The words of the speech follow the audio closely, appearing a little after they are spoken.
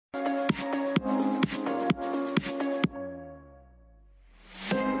This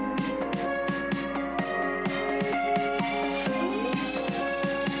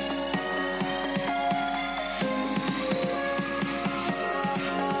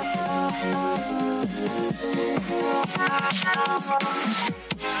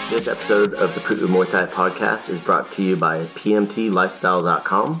episode of the Pu'u Muay Thai podcast is brought to you by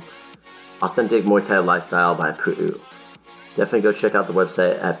pmtlifestyle.com, Authentic Muay Thai Lifestyle by Pu'u. Definitely go check out the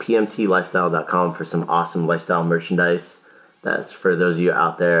website at pmtlifestyle.com for some awesome lifestyle merchandise. That's for those of you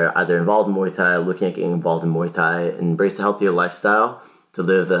out there either involved in Muay Thai, looking at getting involved in Muay Thai, and embrace a healthier lifestyle to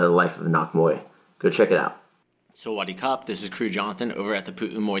live the life of Nak Muay. Go check it out. So Wadi Kop, this is Crew Jonathan over at the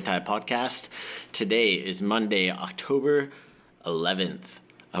Pu'u Muay Thai podcast. Today is Monday, October 11th.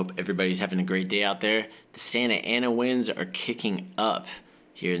 I hope everybody's having a great day out there. The Santa Ana winds are kicking up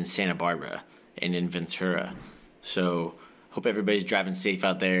here in Santa Barbara and in Ventura. So hope everybody's driving safe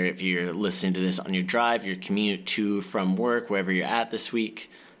out there. If you're listening to this on your drive, your commute to from work, wherever you're at this week,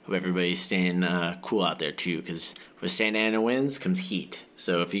 hope everybody's staying cool out there too, because with Santa Ana winds comes heat.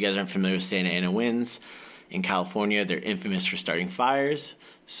 So if you guys aren't familiar with Santa Ana winds, in California, they're infamous for starting fires.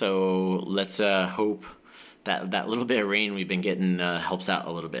 So let's hope that little bit of rain we've been getting helps out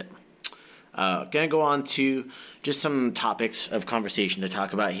a little bit. Gonna go on to just some topics of conversation to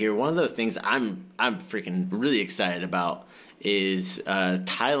talk about here. One of the things I'm freaking really excited about is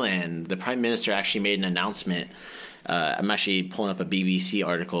Thailand. The Prime Minister actually made an announcement. I'm actually pulling up a BBC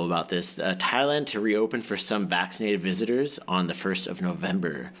article about this. Thailand to reopen for some vaccinated visitors on the 1st of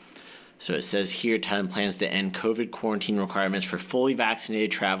November. So it says here, Thailand plans to end COVID quarantine requirements for fully vaccinated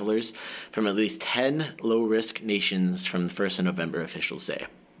travelers from at least 10 low-risk nations from the 1st of November, officials say.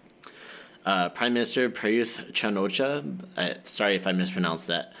 Prime Minister Prayuth Chan-o-cha, sorry if I mispronounced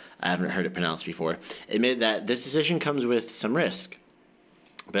that, I haven't heard it pronounced before, admitted that this decision comes with some risk,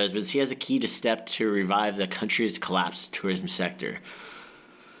 but has been seen as a key to step to revive the country's collapsed tourism sector.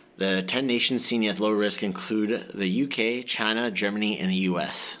 The 10 nations seen as low risk include the UK, China, Germany, and the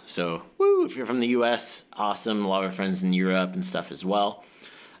US. So, if you're from the US, awesome. A lot of our friends in Europe and stuff as well.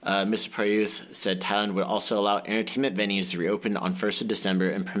 Mr. Prayuth said Thailand would also allow entertainment venues to reopen on 1st of December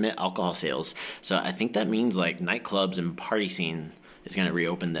and permit alcohol sales. So I think that means like nightclubs and party scene is going to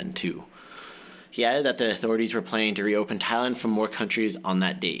reopen then too. He added that the authorities were planning to reopen Thailand from more countries on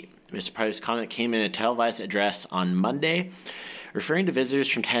that date. Mr. Prayuth's comment came in a televised address on Monday. Referring to visitors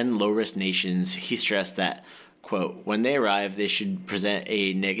from 10 low-risk nations, he stressed that, quote, when they arrive, they should present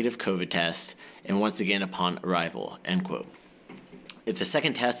a negative COVID test, and once again upon arrival, end quote. If the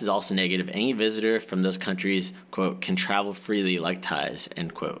second test is also negative, any visitor from those countries, quote, can travel freely like Thais,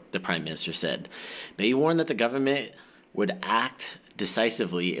 end quote, the Prime Minister said. But he warned that the government would act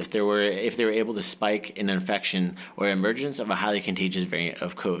decisively if they were able to spike an infection or emergence of a highly contagious variant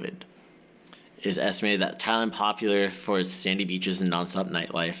of COVID. It is estimated that Thailand, popular for its sandy beaches and nonstop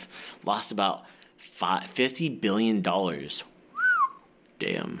nightlife, lost about $50 billion.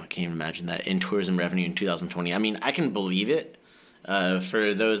 Damn, I can't even imagine that, in tourism revenue in 2020. I mean, I can believe it.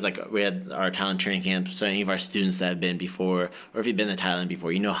 For those, like, we had our Thailand training camp, so any of our students that have been before, or if you've been to Thailand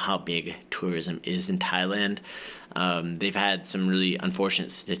before, you know how big tourism is in Thailand. They've had some really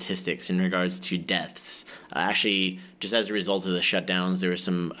unfortunate statistics in regards to deaths. Actually, just as a result of the shutdowns, there were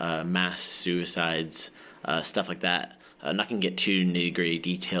some mass suicides, stuff like that. I'm not going to get too nitty-gritty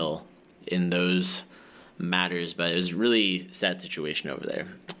detail in those matters, but it was a really sad situation over there.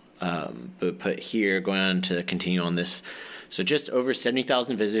 But put here, going on to continue on this. So just over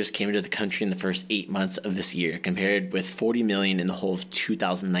 70,000 visitors came into the country in the first 8 months of this year, compared with 40 million in the whole of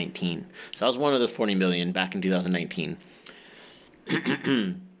 2019. So I was one of those 40 million back in 2019.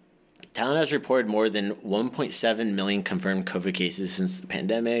 Thailand has reported more than 1.7 million confirmed COVID cases since the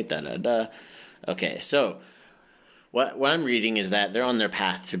pandemic. Okay, so what I'm reading is that they're on their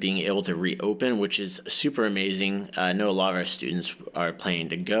path to being able to reopen, which is super amazing. I know a lot of our students are planning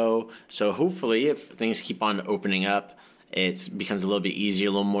to go. So hopefully, if things keep on opening up, it becomes a little bit easier,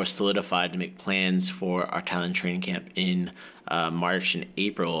 a little more solidified to make plans for our Thailand training camp in March and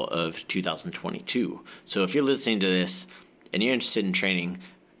April of 2022. So if you're listening to this and you're interested in training,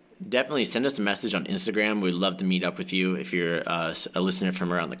 definitely send us a message on Instagram. We'd love to meet up with you if you're a listener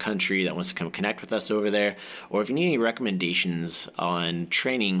from around the country that wants to come connect with us over there. Or if you need any recommendations on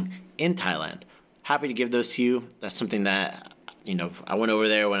training in Thailand, happy to give those to you. That's something that, I went over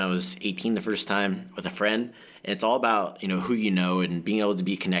there when I was 18 the first time with a friend. And it's all about, who you know and being able to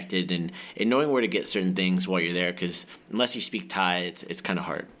be connected and knowing where to get certain things while you're there, because unless you speak Thai, it's kind of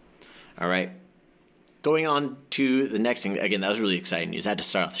hard. All right. Going on to the next thing, again, that was really exciting news. I had to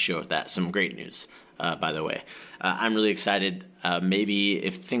start off the show with that. Some great news, by the way. I'm really excited. Maybe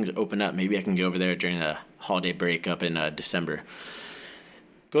if things open up, maybe I can go over there during the holiday break up in December.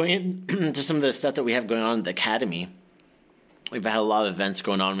 Going into some of the stuff that we have going on at the Academy, we've had a lot of events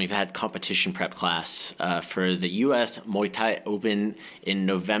going on. We've had competition prep class for the U.S. Muay Thai Open in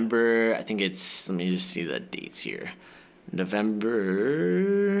November. I think it's, let me just see the dates here.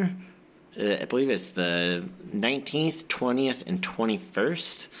 November, I believe it's the 19th, 20th, and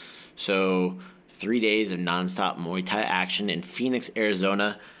 21st. So 3 days of nonstop Muay Thai action in Phoenix,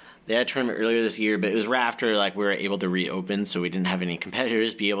 Arizona. They had a tournament earlier this year, but it was right after we were able to reopen, so we didn't have any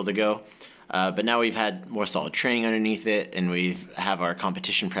competitors be able to go. But now we've had more solid training underneath it, and we have our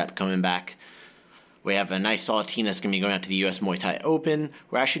competition prep coming back. We have a nice solid team that's going to be going out to the U.S. Muay Thai Open.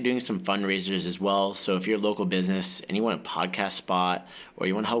 We're actually doing some fundraisers as well. So if you're a local business and you want a podcast spot or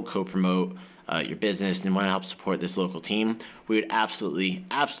you want to help co-promote your business and want to help support this local team, we would absolutely,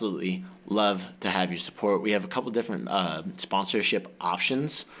 absolutely love to have your support. We have a couple different sponsorship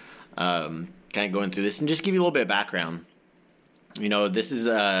options. Kind of going through this and just give you a little bit of background. This is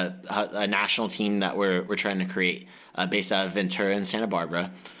a national team that we're trying to create based out of Ventura and Santa Barbara.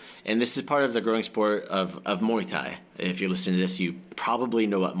 And this is part of the growing sport of Muay Thai. If you're listening to this, you probably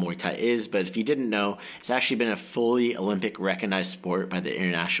know what Muay Thai is. But if you didn't know, it's actually been a fully Olympic recognized sport by the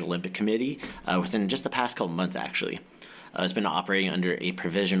International Olympic Committee within just the past couple months, actually. It's been operating under a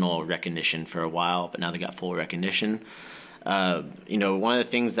provisional recognition for a while, but now they got full recognition. One of the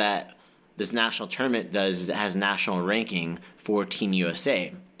things that this national tournament does is it has national ranking for Team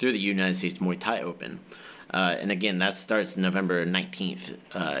USA through the United States Muay Thai Open. And again, that starts November 19th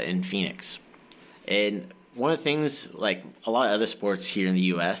in Phoenix. And one of the things, like a lot of other sports here in the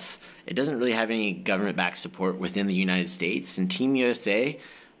U.S., it doesn't really have any government-backed support within the United States. And Team USA,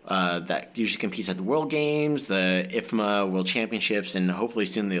 that usually competes at the World Games, the IFMA World Championships, and hopefully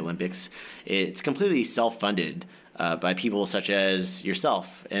soon the Olympics, it's completely self-funded by people such as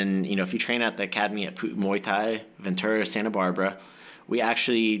yourself. And, if you train at the Academy at Pu'u Muay Thai, Ventura, Santa Barbara, we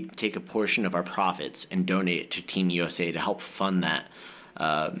actually take a portion of our profits and donate it to Team USA to help fund that.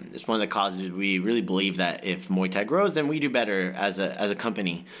 It's one of the causes we really believe that if Muay Thai grows, then we do better as a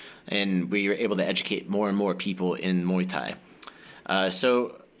company, and we are able to educate more and more people in Muay Thai.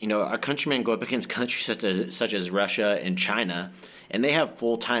 Our countrymen go up against countries such as Russia and China, and they have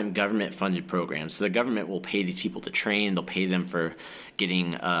full-time government-funded programs. So the government will pay these people to train. They'll pay them for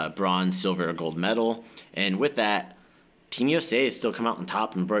getting bronze, silver, or gold medal. And with that, Team USA has still come out on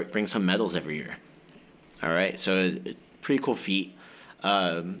top and bring some medals every year. All right, so pretty cool feat.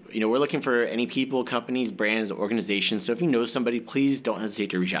 We're looking for any people, companies, brands, organizations. So if you know somebody, please don't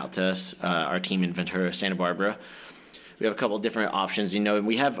hesitate to reach out to us, our team in Ventura, Santa Barbara. We have a couple of different options.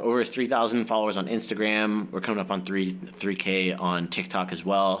 We have over 3,000 followers on Instagram. We're coming up on 3K on TikTok as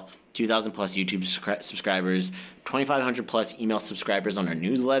well. 2,000 plus YouTube subscribers. 2,500 plus email subscribers on our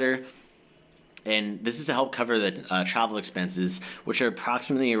newsletter. And this is to help cover the travel expenses, which are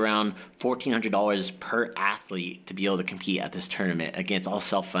approximately around $1,400 per athlete to be able to compete at this tournament. Again, it's all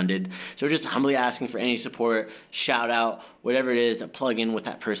self-funded. So we're just humbly asking for any support, shout out, whatever it is, plug in with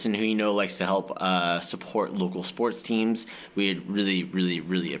that person who likes to help support local sports teams. We'd really, really,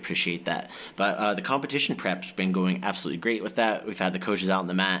 really appreciate that. But the competition prep's been going absolutely great with that. We've had the coaches out on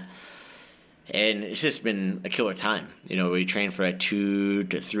the mat. And it's just been a killer time. We train for 2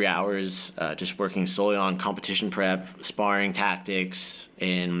 to 3 hours, just working solely on competition prep, sparring tactics,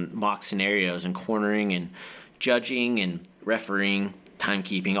 and mock scenarios, and cornering, and judging, and refereeing,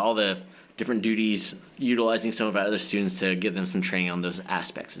 timekeeping, all the different duties, utilizing some of our other students to give them some training on those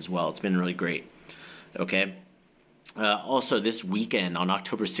aspects as well. It's been really great. Okay. Also, this weekend, on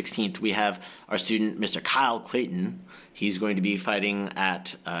October 16th, we have our student, Mr. Kyle Clayton. He's going to be fighting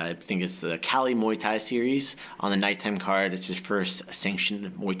at, I think it's the Cali Muay Thai series on the nighttime card. It's his first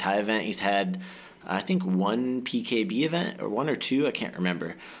sanctioned Muay Thai event. He's had, I think, one PKB event, or one or two, I can't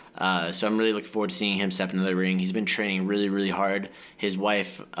remember. So I'm really looking forward to seeing him step into the ring. He's been training really, really hard. His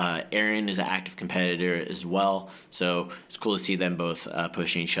wife, Erin, is an active competitor as well. So it's cool to see them both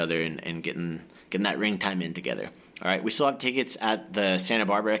pushing each other and getting that ring time in together. All right, we still have tickets at the Santa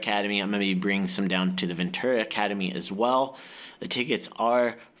Barbara Academy. I'm going to be bringing some down to the Ventura Academy as well. The tickets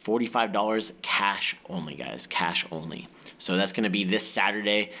are $45 cash only, guys, cash only. So that's going to be this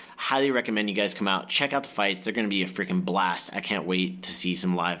Saturday. Highly recommend you guys come out, check out the fights. They're going to be a freaking blast. I can't wait to see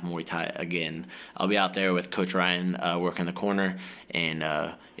some live Muay Thai again. I'll be out there with Coach Ryan working the corner, and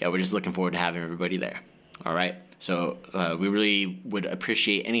we're just looking forward to having everybody there. All right. So we really would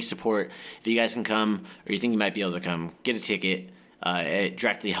appreciate any support. If you guys can come, or you think you might be able to come, get a ticket. it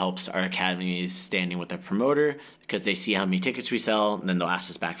directly helps our academy's standing with the promoter because they see how many tickets we sell, and then they'll ask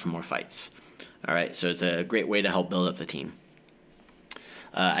us back for more fights. All right, so it's a great way to help build up the team.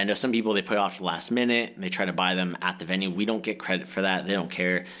 I know some people, they put it off to the last minute, and they try to buy them at the venue. We don't get credit for that. They don't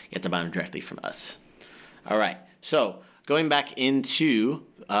care. You have to buy them directly from us. All right, so going back into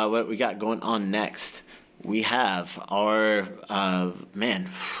what we got going on next, we have our,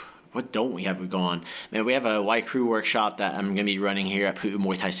 what don't we have going on? Man, we have a Y Crew workshop that I'm going to be running here at Pu'u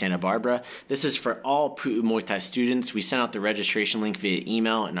Muay Thai Santa Barbara. This is for all Pu'u Muay Thai students. We sent out the registration link via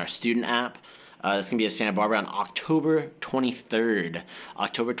email in our student app. It's going to be at Santa Barbara on October 23rd.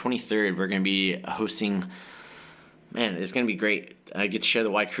 October 23rd, we're going to be hosting. Man, it's going to be great. I get to share the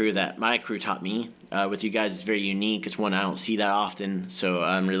Y Crew that my crew taught me with you guys. It's very unique. It's one I don't see that often, so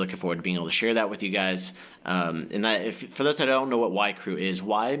I'm really looking forward to being able to share that with you guys. And that, for those that don't know what Y Crew is,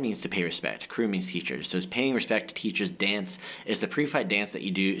 Y means to pay respect. Crew means teachers. So it's paying respect to teachers. Dance is the pre-fight dance that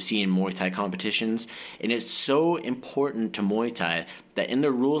you do see in Muay Thai competitions, and it's so important to Muay Thai that in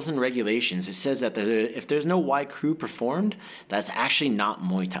the rules and regulations it says that if there's no Y Crew performed, that's actually not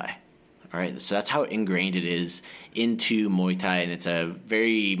Muay Thai. All right, so that's how ingrained it is into Muay Thai, and it's a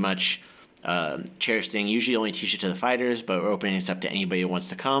very much cherished thing. Usually only teach it to the fighters, but we're opening this up to anybody who wants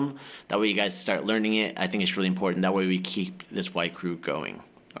to come. That way you guys start learning it. I think it's really important. That way we keep this Y Crew going.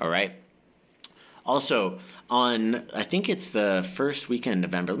 All right. Also, on, I think it's the first weekend in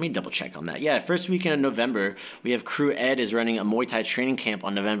November. Let me double check on that. Yeah, first weekend in November, we have Crew Ed is running a Muay Thai training camp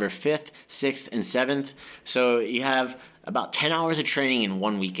on November 5th, 6th, and 7th. So you have about 10 hours of training in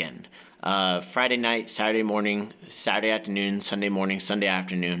one weekend. Friday night, Saturday morning, Saturday afternoon, Sunday morning, Sunday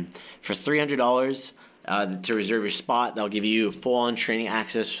afternoon. For $300 to reserve your spot, they'll give you full-on training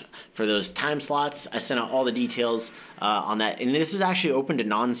access for those time slots. I sent out all the details on that. And this is actually open to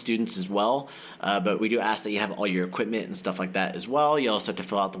non-students as well, but we do ask that you have all your equipment and stuff like that as well. You also have to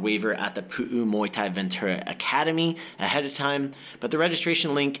fill out the waiver at the Pu'u Muay Thai Ventura Academy ahead of time. But the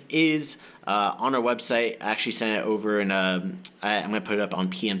registration link is on our website. I actually sent it over, and I'm going to put it up on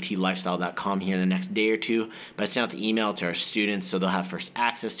pmtlifestyle.com here in the next day or two. But I sent out the email to our students, so they'll have first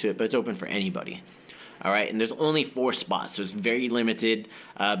access to it, but it's open for anybody. All right, and there's only 4 spots, so it's very limited,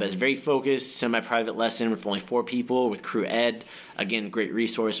 but it's very focused, semi-private lesson with only 4 people with Crew Ed. Again, great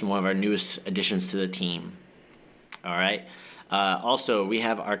resource and one of our newest additions to the team. All right. Also, we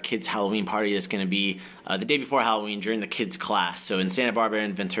have our kids' Halloween party that's going to be the day before Halloween during the kids' class. So in Santa Barbara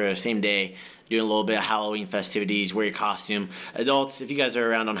and Ventura, same day, doing a little bit of Halloween festivities, wear your costume. Adults, if you guys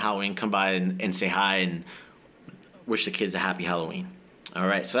are around on Halloween, come by and say hi and wish the kids a happy Halloween. All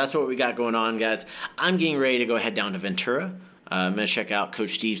right, so that's what we got going on, guys. I'm getting ready to go head down to Ventura. I'm going to check out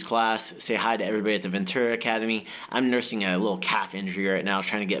Coach Steve's class, say hi to everybody at the Ventura Academy. I'm nursing a little calf injury right now,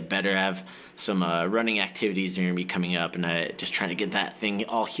 trying to get better. I have some running activities that are going to be coming up, and just trying to get that thing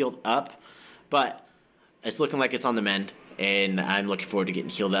all healed up. But it's looking like it's on the mend, and I'm looking forward to getting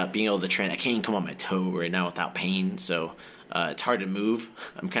healed up, being able to train. I can't even come on my toe right now without pain, so it's hard to move.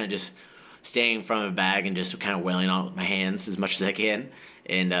 I'm kind of just standing in front of a bag and just kind of wailing on it with my hands as much as I can.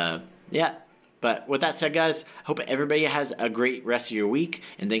 And, yeah. But with that said, guys, I hope everybody has a great rest of your week,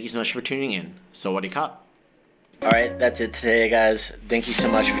 and thank you so much for tuning in. So what do you cop? All right, that's it today, guys. Thank you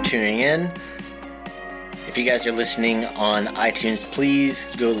so much for tuning in. If you guys are listening on iTunes, please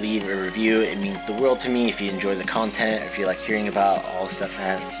go leave a review. It means the world to me if you enjoy the content, or if you like hearing about all the stuff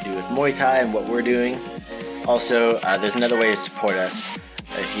that has to do with Muay Thai and what we're doing. Also, there's another way to support us.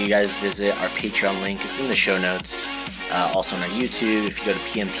 If you guys visit our Patreon link, it's in the show notes. Also on our YouTube, if you go to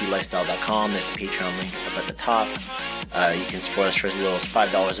pmtlifestyle.com, there's a Patreon link up at the top. You can support us for as little as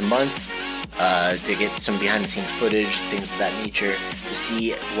 $5 a month to get some behind-the-scenes footage, things of that nature, to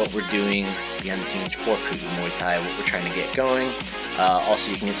see what we're doing behind the scenes for Pu'u Muay Thai, what we're trying to get going.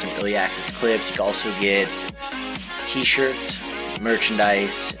 Also, you can get some early access clips. You can also get t-shirts,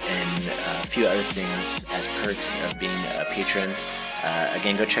 merchandise, and a few other things as perks of being a patron.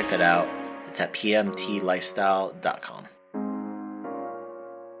 Again, go check that out. It's at pmtlifestyle.com.